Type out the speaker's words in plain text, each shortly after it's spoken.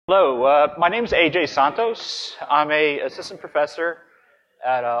Hello, my name is AJ Santos. I'm an assistant professor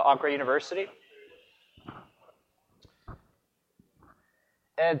at Ankara University.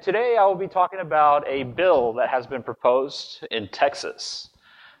 And today I will be talking about a bill that has been proposed in Texas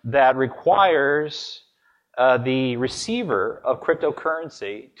that requires the receiver of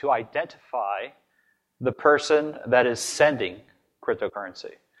cryptocurrency to identify the person that is sending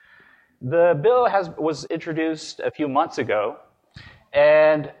cryptocurrency. The bill was introduced a few months ago,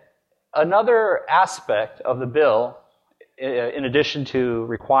 and another aspect of the bill, in addition to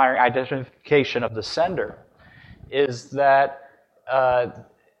requiring identification of the sender, is that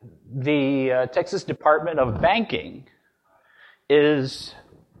the Texas Department of Banking is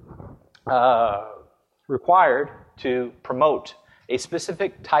required to promote a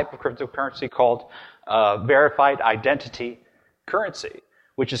specific type of cryptocurrency called verified identity currency,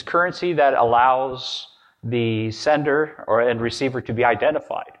 which is currency that allows the sender and receiver to be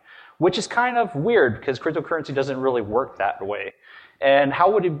identified, which is kind of weird because cryptocurrency doesn't really work that way. And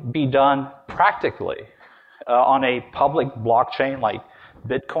how would it be done practically on a public blockchain like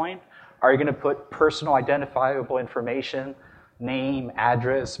Bitcoin? Are you going to put personal identifiable information, name,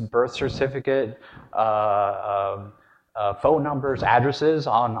 address, birth certificate, phone numbers, addresses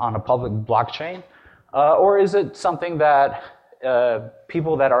on a public blockchain? Or is it something that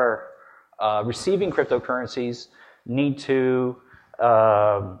people that are receiving cryptocurrencies need to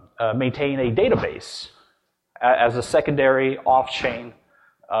maintain a database as a secondary off-chain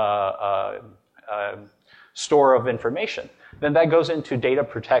store of information? Then that goes into data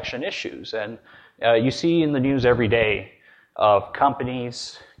protection issues. And you see in the news every day of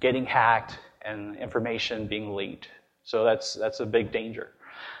companies getting hacked and information being leaked. So that's a big danger.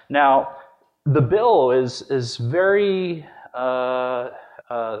 Now, the bill is very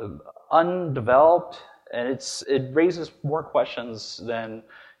undeveloped, and it raises more questions than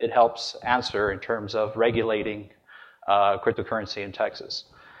it helps answer in terms of regulating cryptocurrency in Texas.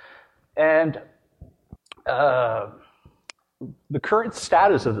 And the current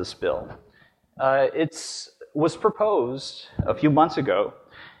status of this bill, was proposed a few months ago,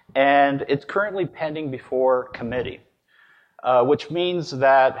 and it's currently pending before committee, which means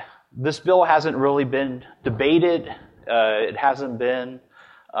that this bill hasn't really been debated. It hasn't been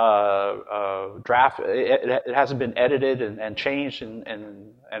it hasn't been edited and changed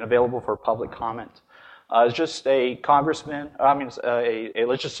and available for public comment. It's just a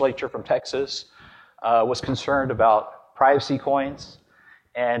legislature from Texas was concerned about privacy coins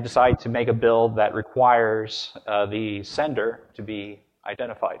and decided to make a bill that requires the sender to be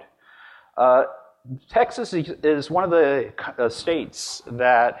identified. Texas is one of the states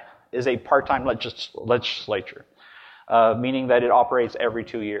that is a part-time legislature. Meaning that it operates every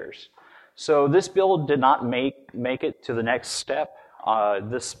 2 years. So this bill did not make it to the next step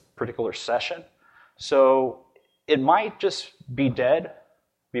this particular session. So it might just be dead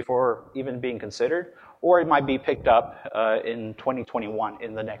before even being considered, or it might be picked up in 2021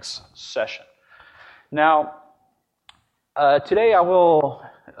 in the next session. Now, today I will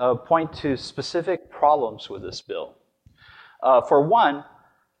point to specific problems with this bill. For one,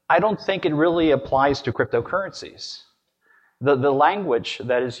 I don't think it really applies to cryptocurrencies. The language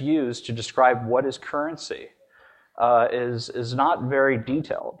that is used to describe what is currency is not very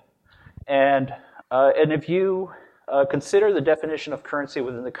detailed. And if you consider the definition of currency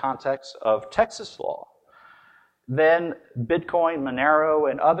within the context of Texas law, then Bitcoin, Monero,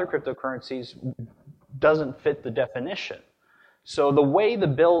 and other cryptocurrencies doesn't fit the definition. So the way the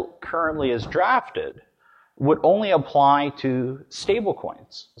bill currently is drafted would only apply to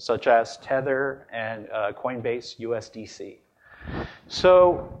stablecoins, such as Tether and Coinbase USDC.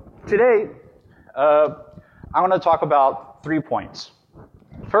 So today, I want to talk about 3 points.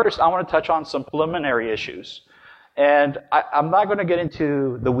 First, I want to touch on some preliminary issues. And I'm not going to get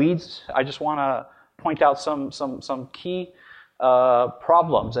into the weeds. I just want to point out some key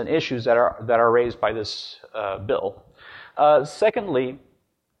problems and issues that are raised by this bill. Secondly,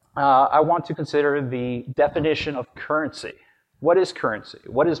 I want to consider the definition of currency. What is currency?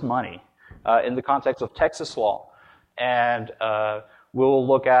 What is money in the context of Texas law? And we'll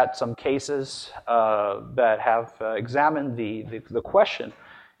look at some cases that have examined the question,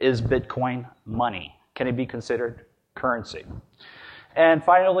 is Bitcoin money? Can it be considered currency? And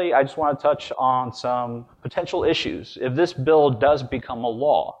finally, I just want to touch on some potential issues. If this bill does become a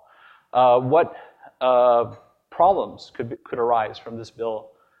law, what problems could arise from this bill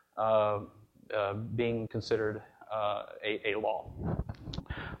being considered a law?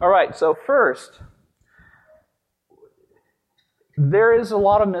 All right, so first, there is a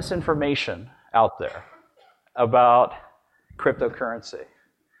lot of misinformation out there about cryptocurrency.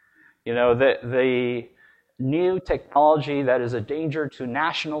 You know, the new technology that is a danger to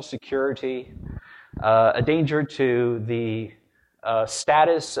national security, a danger to the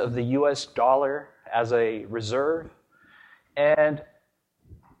status of the US dollar as a reserve. And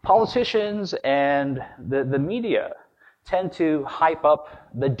politicians and the media tend to hype up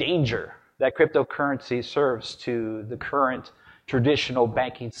the danger that cryptocurrency serves to the current traditional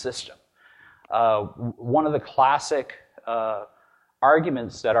banking system. One of the classic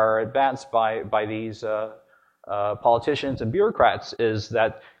arguments that are advanced by these politicians and bureaucrats is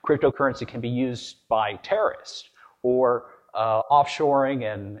that cryptocurrency can be used by terrorists or offshoring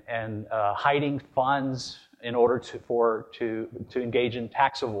and hiding funds in order to engage in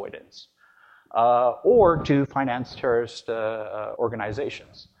tax avoidance or to finance terrorist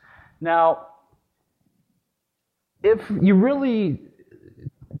organizations. Now, if you really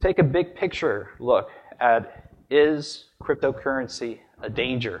take a big picture look at, is cryptocurrency a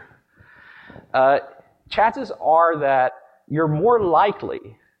danger? Chances are that you're more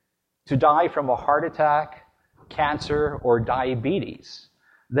likely to die from a heart attack, cancer, or diabetes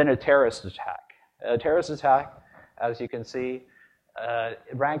than a terrorist attack. A terrorist attack, as you can see,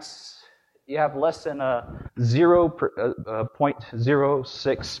 you have less than a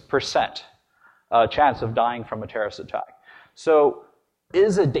 0.06% chance of dying from a terrorist attack. So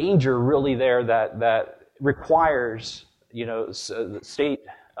is a danger really there that requires, you know, state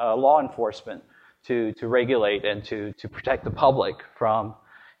law enforcement to regulate and to protect the public from,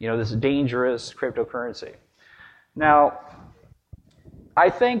 you know, this dangerous cryptocurrency? Now, I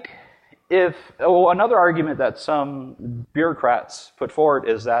think another argument that some bureaucrats put forward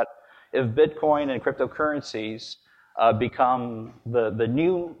is that if Bitcoin and cryptocurrencies become the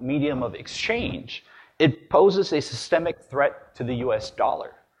new medium of exchange, it poses a systemic threat to the US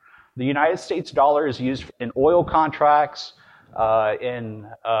dollar. The United States dollar is used in oil contracts, in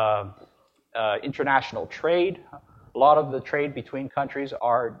international trade. A lot of the trade between countries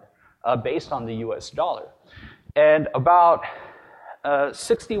are based on the US dollar. And about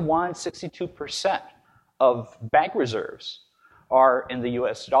 62% of bank reserves are in the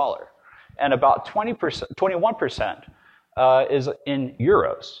US dollar. And about 21% is in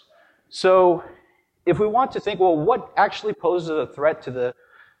euros. So if we want to think, well, what actually poses a threat to the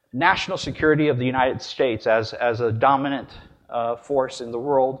national security of the United States as a dominant force in the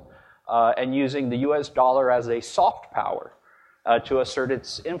world, and using the US dollar as a soft power to assert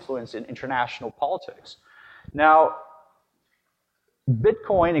its influence in international politics? Now,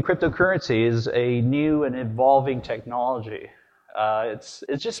 Bitcoin and cryptocurrency is a new and evolving technology. It's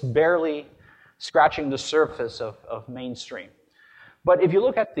just barely scratching the surface of mainstream. But if you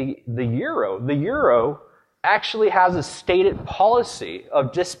look at the euro actually has a stated policy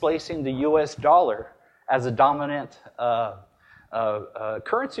of displacing the US dollar as a dominant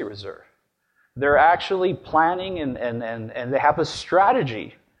currency reserve. They're actually planning and they have a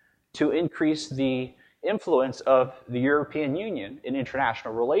strategy to increase the influence of the European Union in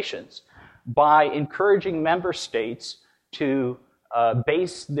international relations by encouraging member states to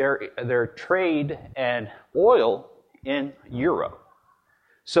base their trade and oil in euro.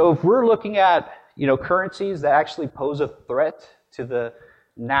 So if we're looking at, you know, currencies that actually pose a threat to the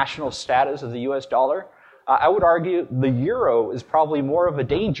national status of the US dollar, I would argue the euro is probably more of a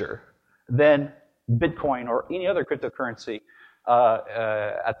danger than Bitcoin or any other cryptocurrency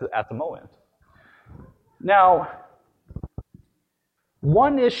at the moment. Now,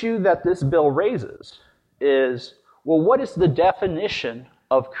 one issue that this bill raises is, well, what is the definition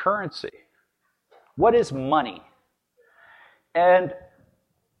of currency? What is money? And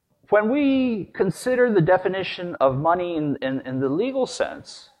when we consider the definition of money in the legal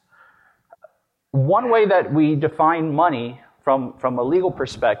sense, one way that we define money from a legal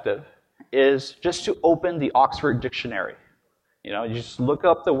perspective is just to open the Oxford Dictionary. You know, you just look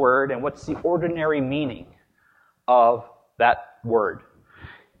up the word and what's the ordinary meaning of that word.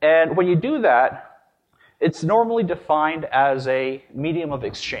 And when you do that, it's normally defined as a medium of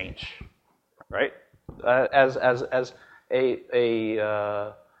exchange, right? As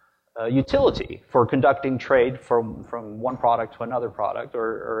a utility for conducting trade from one product to another product,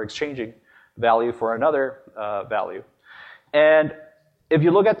 or exchanging value for another value. And if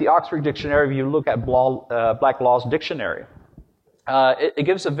you look at the Oxford Dictionary, if you look at Black Law's Dictionary, it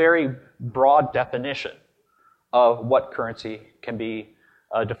gives a very broad definition of what currency can be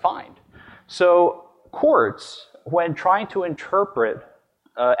defined. So courts, when trying to interpret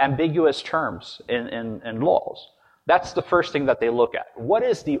ambiguous terms in laws, that's the first thing that they look at. What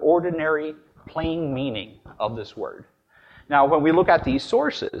is the ordinary plain meaning of this word? Now, when we look at these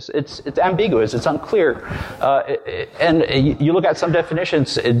sources, it's ambiguous, it's unclear, and you look at some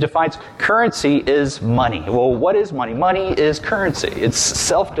definitions, it defines currency is money. Well, what is money? Money is currency. It's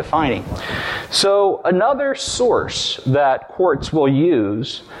self-defining. So another source that courts will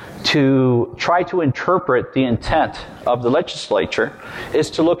use to try to interpret the intent of the legislature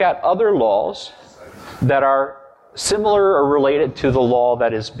is to look at other laws that are similar or related to the law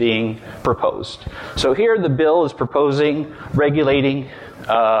that is being proposed. So here the bill is proposing regulating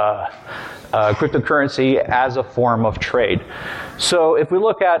cryptocurrency as a form of trade. So if we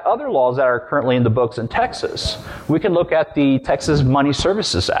look at other laws that are currently in the books in Texas, we can look at the Texas Money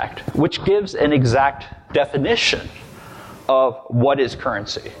Services Act, which gives an exact definition of what is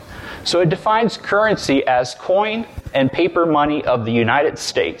currency. So it defines currency as coin and paper money of the United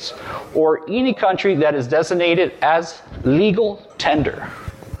States or any country that is designated as legal tender.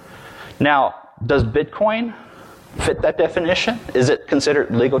 Now, does Bitcoin fit that definition? Is it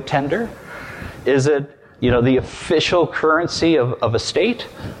considered legal tender? Is it, the official currency of a state?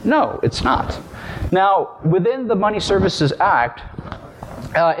 No, it's not. Now, within the Money Services Act,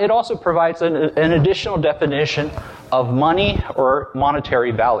 it also provides an additional definition of money or monetary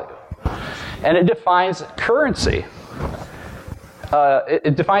value. And it defines currency.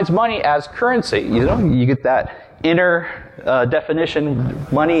 It defines money as currency. You get that inner definition,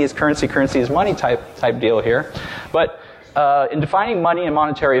 money is currency, currency is money type deal here. But in defining money and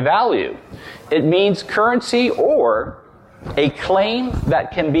monetary value, it means currency or a claim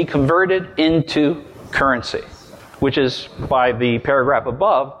that can be converted into currency, which is, by the paragraph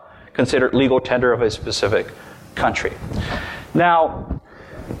above, considered legal tender of a specific country. Now,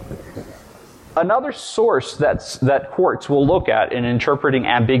 another source that courts will look at in interpreting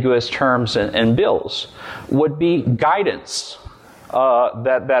ambiguous terms and bills would be guidance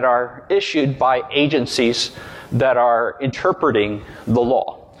that are issued by agencies that are interpreting the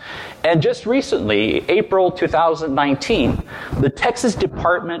law. And just recently, April 2019, the Texas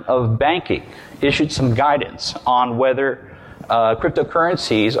Department of Banking issued some guidance on whether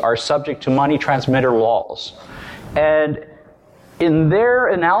cryptocurrencies are subject to money transmitter laws. And in their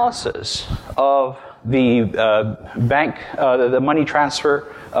analysis of the the money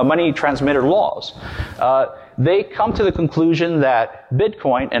transmitter laws, they come to the conclusion that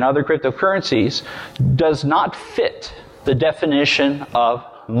Bitcoin and other cryptocurrencies does not fit the definition of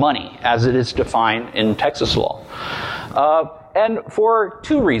money as it is defined in Texas law. And for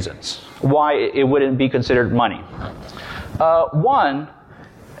two reasons why it wouldn't be considered money. One,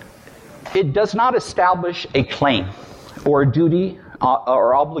 it does not establish a claim or duty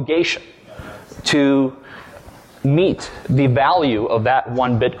or obligation to meet the value of that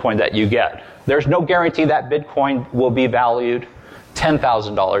one Bitcoin that you get. There's no guarantee that Bitcoin will be valued $10,000,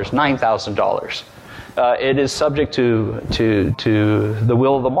 $9,000. It is subject to the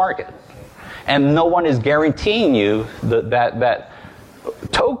will of the market. And no one is guaranteeing you that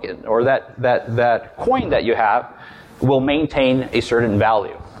token or that coin that you have will maintain a certain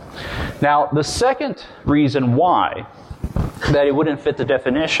value. Now, the second reason why that it wouldn't fit the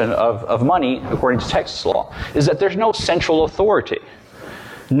definition of money, according to Texas law, is that there's no central authority.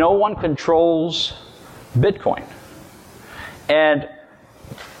 No one controls Bitcoin. And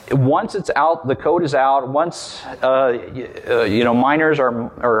once it's out, the code is out, once miners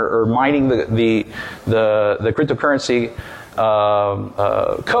are mining the cryptocurrency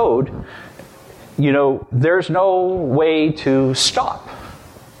code, there's no way to stop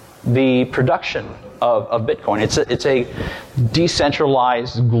the production of Bitcoin. It's a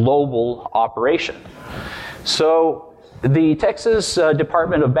decentralized global operation. So the Texas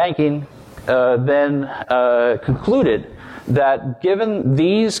Department of Banking then concluded that given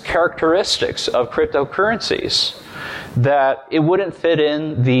these characteristics of cryptocurrencies, that it wouldn't fit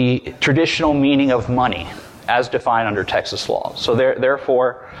in the traditional meaning of money as defined under Texas law. So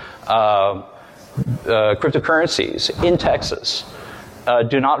therefore, cryptocurrencies in Texas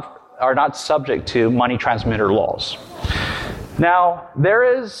are not subject to money transmitter laws. Now, there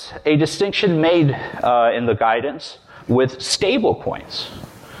is a distinction made in the guidance with stablecoins.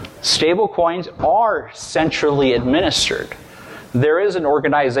 Stablecoins are centrally administered. There is an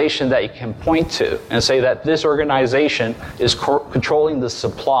organization that you can point to and say that this organization is controlling the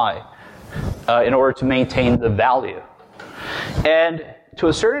supply in order to maintain the value. And to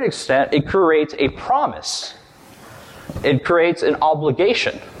a certain extent, it creates a promise. It creates an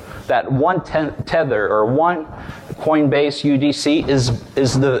obligation that one tether or one Coinbase UDC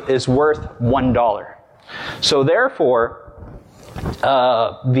is worth $1. So therefore,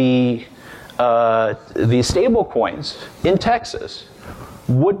 the stable coins in Texas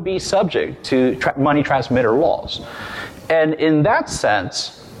would be subject to money transmitter laws. And in that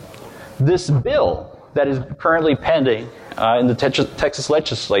sense, this bill that is currently pending in the Texas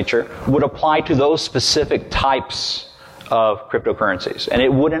legislature would apply to those specific types of cryptocurrencies. And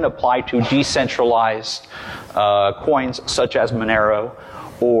it wouldn't apply to decentralized coins such as Monero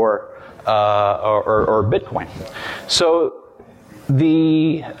or Bitcoin. So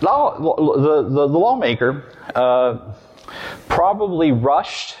the lawmaker probably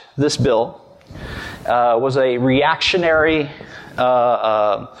rushed this bill, was a reactionary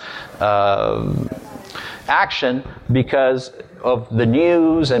action because of the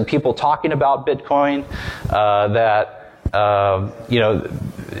news and people talking about Bitcoin,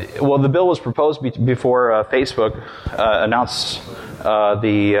 well, the bill was proposed before Facebook announced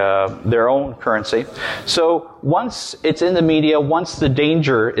their own currency. So once it's in the media, once the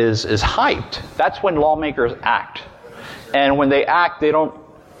danger is hyped, that's when lawmakers act. And when they act, they don't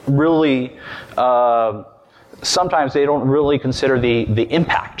really, sometimes they don't really consider the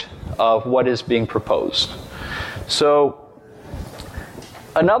impact of what is being proposed. So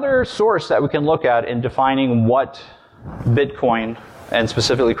another source that we can look at in defining what Bitcoin and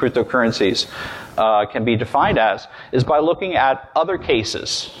specifically cryptocurrencies can be defined as is by looking at other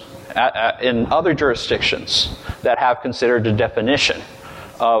cases in other jurisdictions that have considered the definition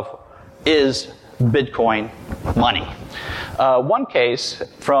of is Bitcoin money. One case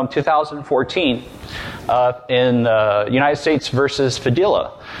from 2014 in United States versus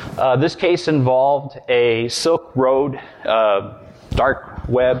Fadila. This case involved a Silk Road dark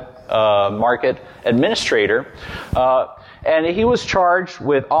web market administrator, and he was charged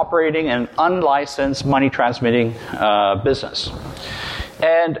with operating an unlicensed money transmitting business.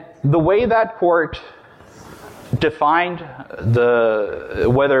 And the way that court defined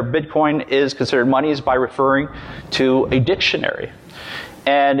whether Bitcoin is considered money is by referring to a dictionary.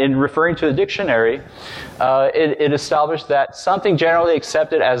 And in referring to a dictionary, it established that something generally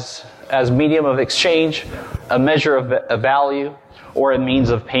accepted as medium of exchange, a measure of a value, or a means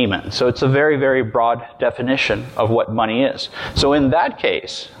of payment. So it's a very, very broad definition of what money is. So in that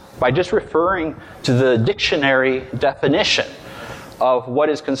case, by just referring to the dictionary definition of what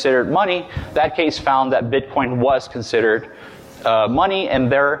is considered money, that case found that Bitcoin was considered money,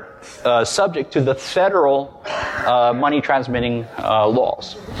 and they're subject to the federal money transmitting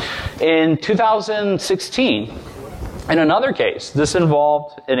laws. In 2016, in another case, this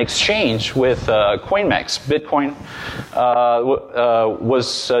involved an exchange with CoinMex. Bitcoin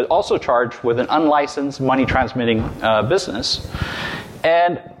was also charged with an unlicensed money transmitting business.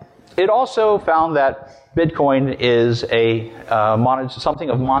 And it also found that Bitcoin is something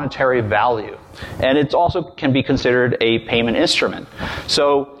of monetary value. And it also can be considered a payment instrument.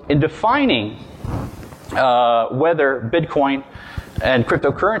 So in defining whether Bitcoin and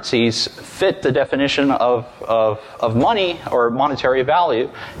cryptocurrencies fit the definition of money or monetary value,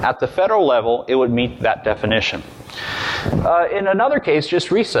 at the federal level, it would meet that definition. In another case,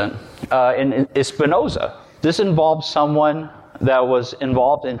 just recent, in Espinoza, this involved someone that was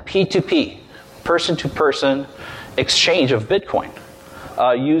involved in P2P, person-to-person exchange of Bitcoin,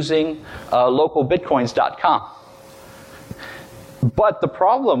 using localbitcoins.com. But the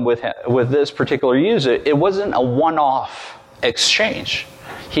problem with this particular user, it wasn't a one-off exchange.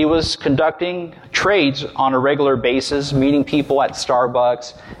 He was conducting trades on a regular basis, meeting people at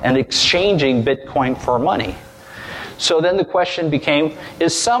Starbucks, and exchanging Bitcoin for money. So then the question became,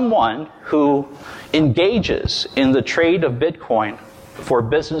 is someone who engages in the trade of Bitcoin for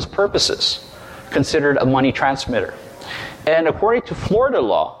business purposes considered a money transmitter? And according to Florida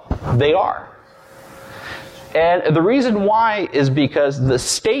law, they are. And the reason why is because the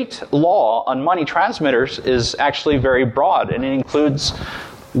state law on money transmitters is actually very broad, and it includes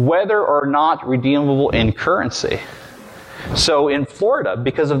whether or not redeemable in currency. So in Florida,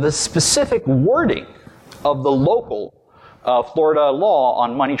 because of the specific wording of the local Florida law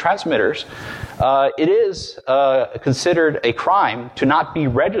on money transmitters, it is considered a crime to not be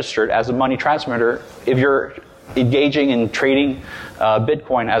registered as a money transmitter if you're engaging in trading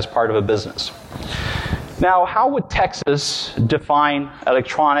Bitcoin as part of a business. Now, how would Texas define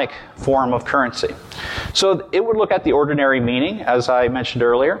electronic form of currency? So it would look at the ordinary meaning, as I mentioned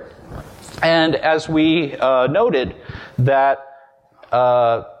earlier. And as we noted, that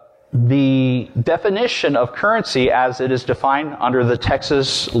the definition of currency as it is defined under the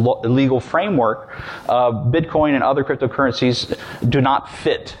Texas legal framework, Bitcoin and other cryptocurrencies do not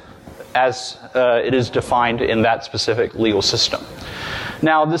fit as it is defined in that specific legal system.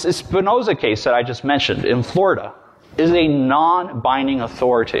 Now, this Espinoza case that I just mentioned in Florida is a non-binding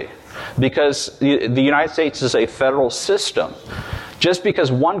authority because the United States is a federal system. Just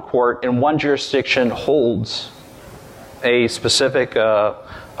because one court in one jurisdiction holds a specific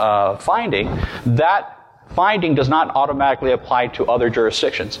finding, that finding does not automatically apply to other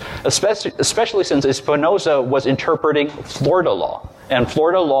jurisdictions, especially since Espinoza was interpreting Florida law. And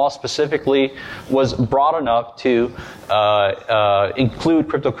Florida law specifically was broad enough to include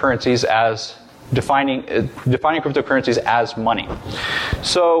cryptocurrencies as defining cryptocurrencies as money.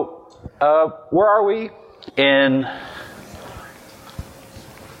 So where are we in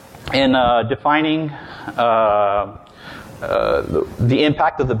defining the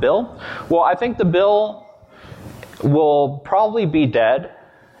impact of the bill? Well, I think the bill will probably be dead,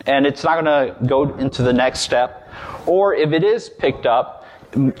 and it's not going to go into the next step. Or if it is picked up,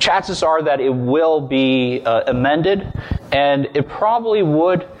 chances are that it will be amended, and it probably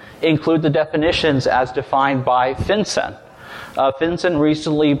would include the definitions as defined by FinCEN. FinCEN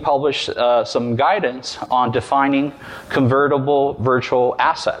recently published some guidance on defining convertible virtual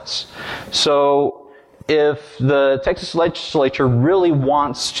assets. So if the Texas legislature really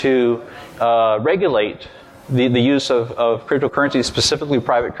wants to regulate the use of cryptocurrencies, specifically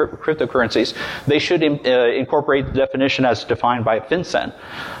private cryptocurrencies, they should incorporate the definition as defined by FinCEN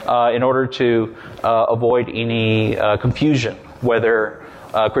in order to avoid any confusion whether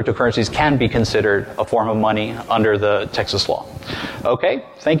cryptocurrencies can be considered a form of money under the Texas law. Okay,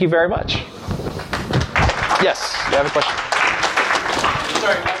 thank you very much. Yes, you have a question?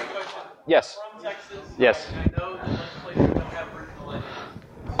 Sorry, I have a question. Yes. From Texas. Yes. I know the legislature don't have original language.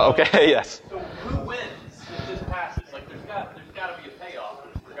 Okay, yes. So who wins if this passes? Like, there's got to be a payoff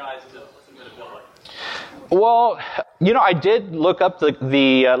for guys to submit a bill like this. Well, you know, I did look up the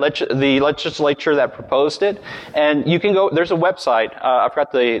legislature that proposed it, and you can go. There's a website. I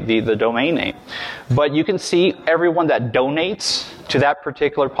forgot the domain name, but you can see everyone that donates to that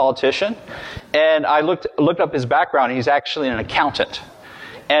particular politician. And I looked up his background. He's actually an accountant,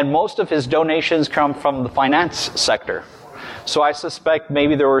 and most of his donations come from the finance sector. So I suspect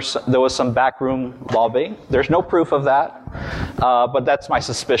maybe there was some backroom lobbying. There's no proof of that, but that's my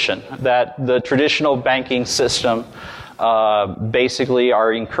suspicion, that the traditional banking system basically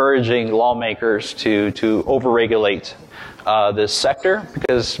are encouraging lawmakers to overregulate this sector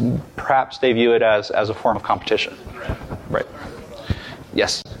because perhaps they view it as a form of competition. Right.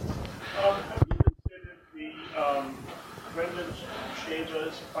 Yes. Have you considered the Brendan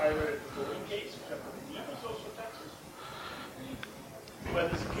Shaver's pirate voting case, which I believe was also Texas, where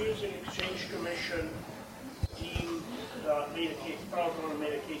the Securities and Exchange Commission made a case, probably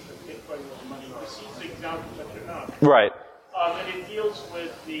made a case that Bitcoin was money. This is the example that you're not. Right. And it deals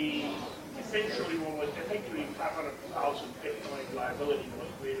with essentially 500,000 Bitcoin liability that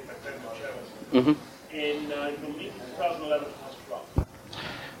was created by Brendan Shaver in, I believe, 2011 as well.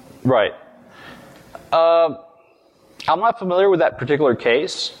 Right. I'm not familiar with that particular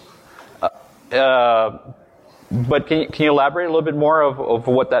case, but can you elaborate a little bit more of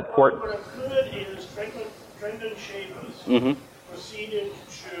what that court? What I've heard is Brendan Shavers proceeded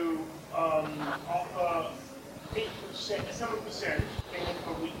to offer 7% payment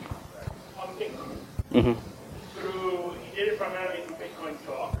per week on Bitcoin. He did it primarily through Bitcoin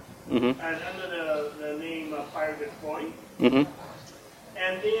Talk and under the name Pirated Coin. And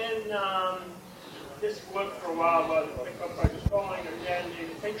then this worked for a while while the Bitcoin price was falling, and then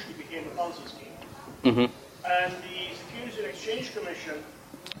it eventually became a Ponzi scheme. And the Securities and Exchange Commission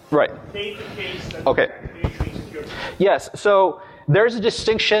made the case that issuing securities. Yes, so there's a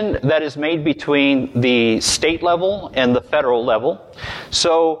distinction that is made between the state level and the federal level.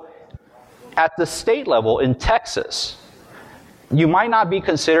 So at the state level in Texas, you might not be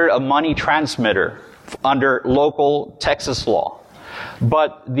considered a money transmitter under local Texas law.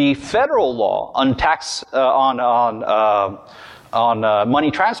 But the federal law on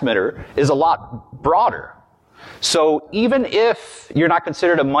money transmitter is a lot broader. So even if you're not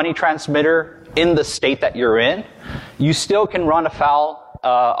considered a money transmitter in the state that you're in, you still can run afoul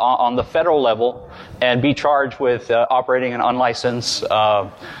on the federal level and be charged with operating an unlicensed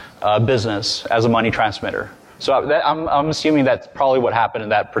business as a money transmitter. So I'm assuming that's probably what happened in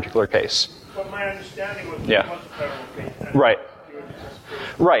that particular case. But my understanding was it was a federal case. Right.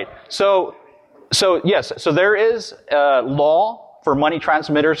 Right. So yes. So there is law for money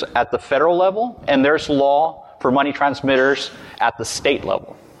transmitters at the federal level, and there's law for money transmitters at the state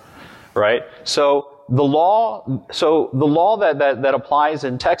level. Right. So the law that applies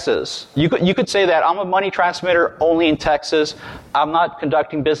in Texas, you could say that I'm a money transmitter only in Texas. I'm not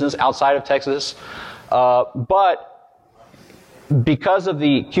conducting business outside of Texas, but because of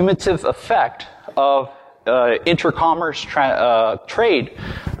the cumulative effect of intercommerce trade,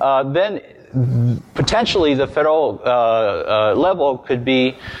 then potentially the federal level could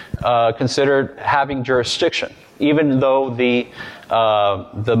be considered having jurisdiction even though the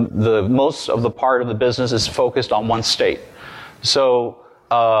most of the part of the business is focused on one state. So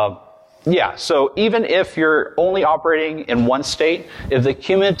yeah, so even if you're only operating in one state, if the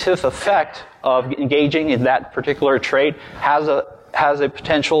cumulative effect of engaging in that particular trade has a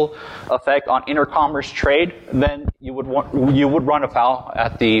potential effect on intercommerce trade, then you would run afoul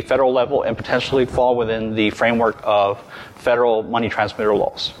at the federal level and potentially fall within the framework of federal money transmitter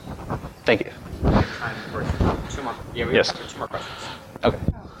laws. Thank you. Time for two more. Yeah, we have time for two more questions. Okay.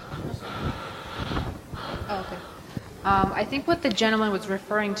 Oh, okay. I think what the gentleman was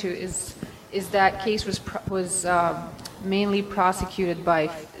referring to is that case was mainly prosecuted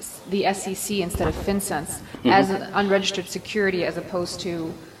by the SEC instead of FinCENS as an unregistered security as opposed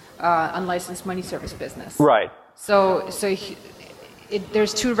to unlicensed money service business. Right. So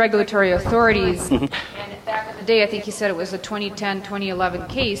there's two regulatory authorities, and back in the day, I think he said it was a 2010-2011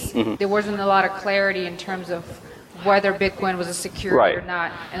 case. There wasn't a lot of clarity in terms of whether Bitcoin was a security or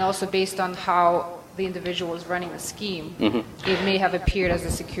not, and also based on how the individual was running the scheme, it may have appeared as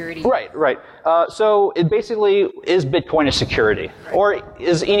a security. Right, right. So it basically, is Bitcoin a security? Or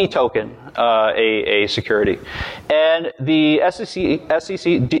is any token a security? And the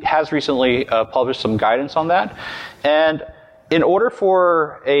SEC has recently published some guidance on that. And in order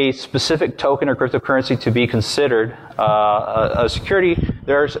for a specific token or cryptocurrency to be considered a security,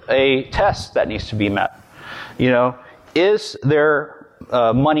 there's a test that needs to be met. You know, is there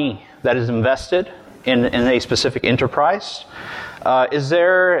money that is invested in a specific enterprise? Is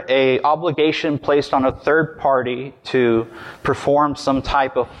there a obligation placed on a third party to perform some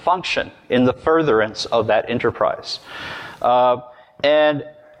type of function in the furtherance of that enterprise? And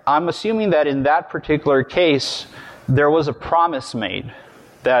I'm assuming that in that particular case, there was a promise made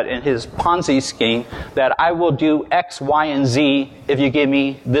that in his Ponzi scheme that I will do X, Y, and Z if you give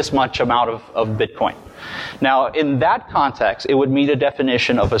me this much amount of Bitcoin. Now, in that context, it would meet a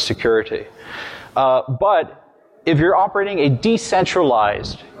definition of a security. But if you're operating a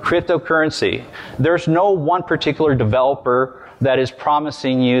decentralized cryptocurrency, there's no one particular developer that is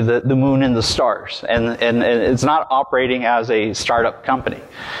promising you the moon and the stars, and it's not operating as a startup company.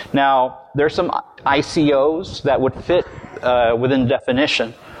 Now, there's some ICOs that would fit within the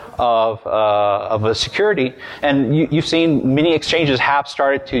definition of a security, and you've seen many exchanges have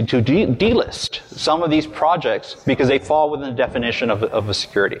started to delist some of these projects because they fall within the definition of a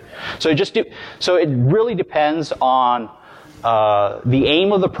security. So it really depends on the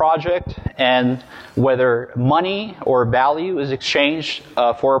aim of the project and whether money or value is exchanged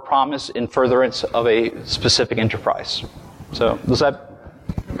for a promise in furtherance of a specific enterprise. So does that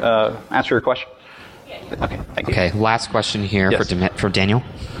answer your question? Okay, thank you. Okay, last question here for Daniel.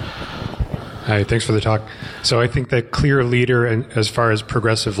 Hi, thanks for the talk. So I think the clear leader as far as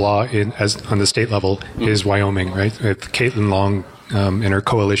progressive law on the state level is Wyoming, right? With Caitlin Long and her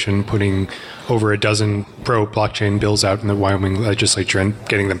coalition putting over a dozen pro-blockchain bills out in the Wyoming legislature and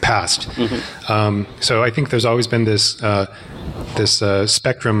getting them passed. So I think there's always been this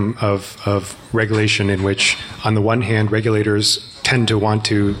spectrum of regulation in which, on the one hand, regulators tend to want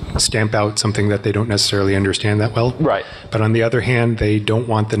to stamp out something that they don't necessarily understand that well. Right. But on the other hand, they don't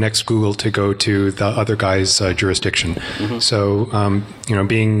want the next Google to go to the other guy's jurisdiction. So,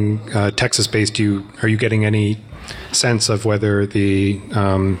 being Texas-based, are you getting any sense of whether the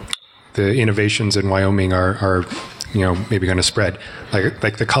innovations in Wyoming are maybe going to spread?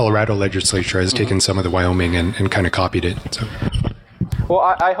 Like the Colorado legislature has taken some of the Wyoming and kind of copied it. So. Well,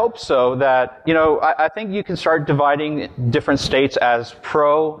 I hope so. That I think you can start dividing different states as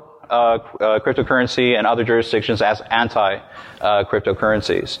pro cryptocurrency and other jurisdictions as anti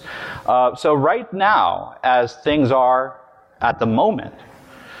cryptocurrencies. So right now, as things are at the moment,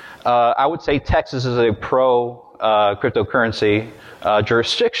 I would say Texas is a pro cryptocurrency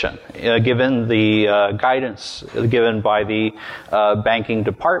jurisdiction, given the guidance given by the banking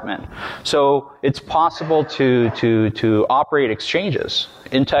department. So it's possible to operate exchanges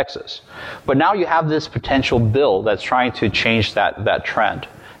in Texas. But now you have this potential bill that's trying to change that trend.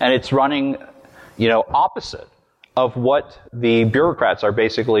 And it's running, opposite of what the bureaucrats are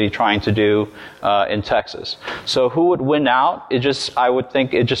basically trying to do in Texas. So who would win out? I would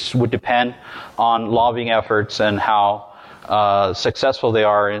think it just would depend on lobbying efforts and how successful they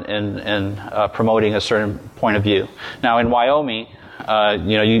are in promoting a certain point of view. Now in Wyoming,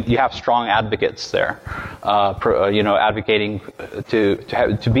 you have strong advocates there, advocating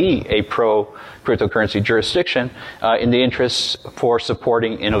to be a pro cryptocurrency jurisdiction in the interests for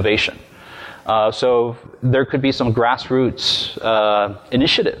supporting innovation. So there could be some grassroots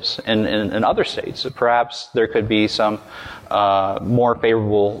initiatives in other states. Perhaps there could be some more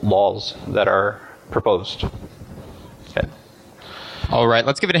favorable laws that are proposed. All right,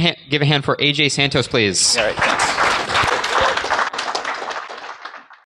 let's give a hand for AJ Santos, please. All right, thanks.